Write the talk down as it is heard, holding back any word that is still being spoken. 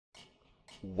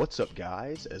What's up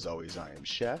guys, as always I am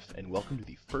Chef, and welcome to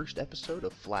the first episode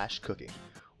of Flash Cooking,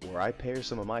 where I pair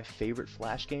some of my favorite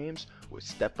Flash games with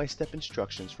step-by-step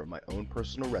instructions from my own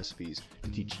personal recipes to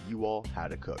teach you all how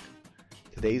to cook.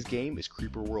 Today's game is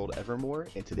Creeper World Evermore,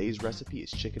 and today's recipe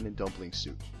is chicken and dumpling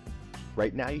soup.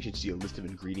 Right now you should see a list of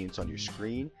ingredients on your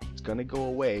screen. It's going to go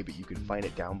away, but you can find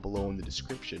it down below in the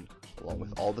description, along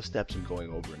with all the steps I'm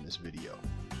going over in this video.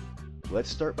 Let's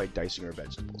start by dicing our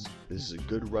vegetables. This is a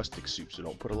good rustic soup, so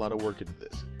don't put a lot of work into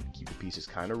this. Keep the pieces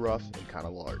kind of rough and kind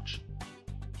of large.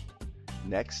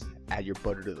 Next, add your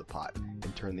butter to the pot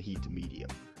and turn the heat to medium.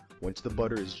 Once the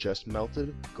butter is just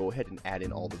melted, go ahead and add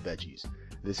in all the veggies.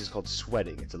 This is called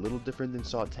sweating. It's a little different than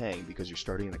sauteing because you're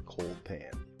starting in a cold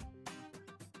pan.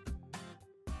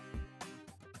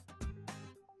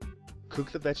 Cook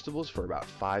the vegetables for about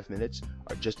 5 minutes,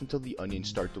 or just until the onions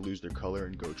start to lose their color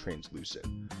and go translucent.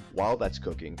 While that's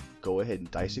cooking, go ahead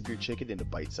and dice up your chicken into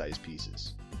bite-sized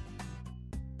pieces.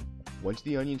 Once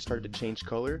the onions start to change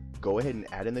color, go ahead and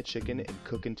add in the chicken and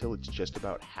cook until it's just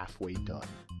about halfway done.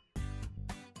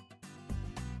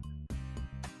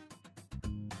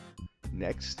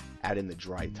 Next, add in the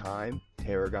dry thyme,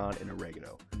 tarragon, and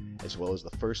oregano, as well as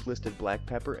the first listed black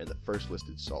pepper and the first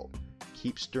listed salt.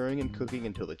 Keep stirring and cooking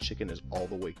until the chicken is all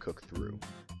the way cooked through.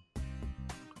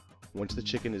 Once the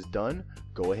chicken is done,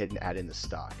 go ahead and add in the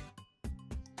stock.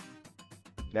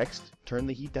 Next, turn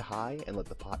the heat to high and let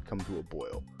the pot come to a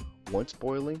boil. Once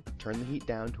boiling, turn the heat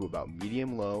down to about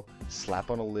medium-low, slap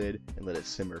on a lid, and let it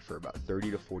simmer for about 30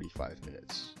 to 45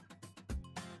 minutes.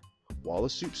 While the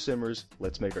soup simmers,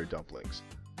 let's make our dumplings.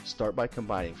 Start by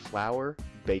combining flour,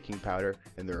 baking powder,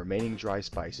 and the remaining dry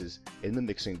spices in the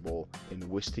mixing bowl and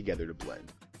whisk together to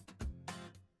blend.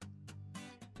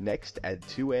 Next, add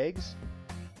 2 eggs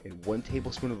and 1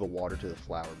 tablespoon of the water to the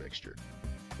flour mixture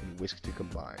and whisk to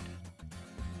combine.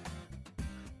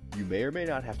 You may or may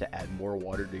not have to add more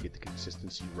water to get the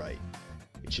consistency right.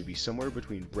 It should be somewhere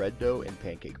between bread dough and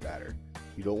pancake batter.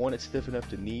 You don't want it stiff enough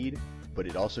to knead, but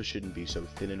it also shouldn't be so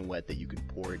thin and wet that you can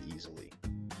pour it easily.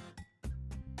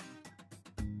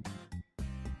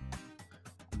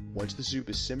 Once the soup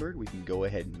is simmered, we can go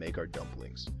ahead and make our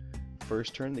dumplings.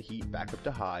 First, turn the heat back up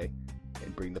to high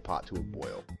and bring the pot to a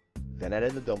boil. Then add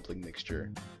in the dumpling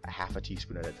mixture, a half a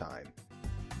teaspoon at a time.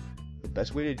 The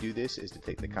best way to do this is to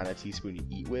take the kind of teaspoon you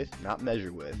eat with, not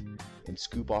measure with, and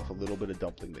scoop off a little bit of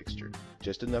dumpling mixture,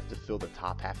 just enough to fill the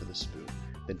top half of the spoon.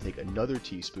 Then take another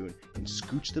teaspoon and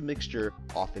scooch the mixture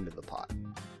off into the pot.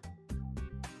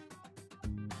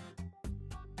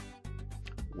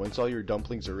 Once all your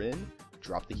dumplings are in,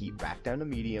 drop the heat back down to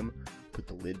medium, put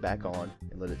the lid back on,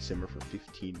 and let it simmer for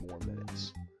 15 more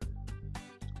minutes.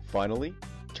 Finally,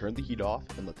 turn the heat off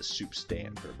and let the soup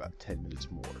stand for about 10 minutes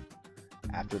more.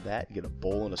 After that, get a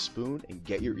bowl and a spoon and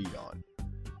get your eat on.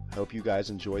 I hope you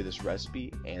guys enjoy this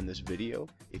recipe and this video.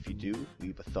 If you do,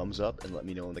 leave a thumbs up and let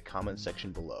me know in the comment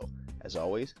section below. As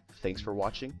always, thanks for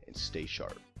watching and stay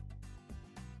sharp.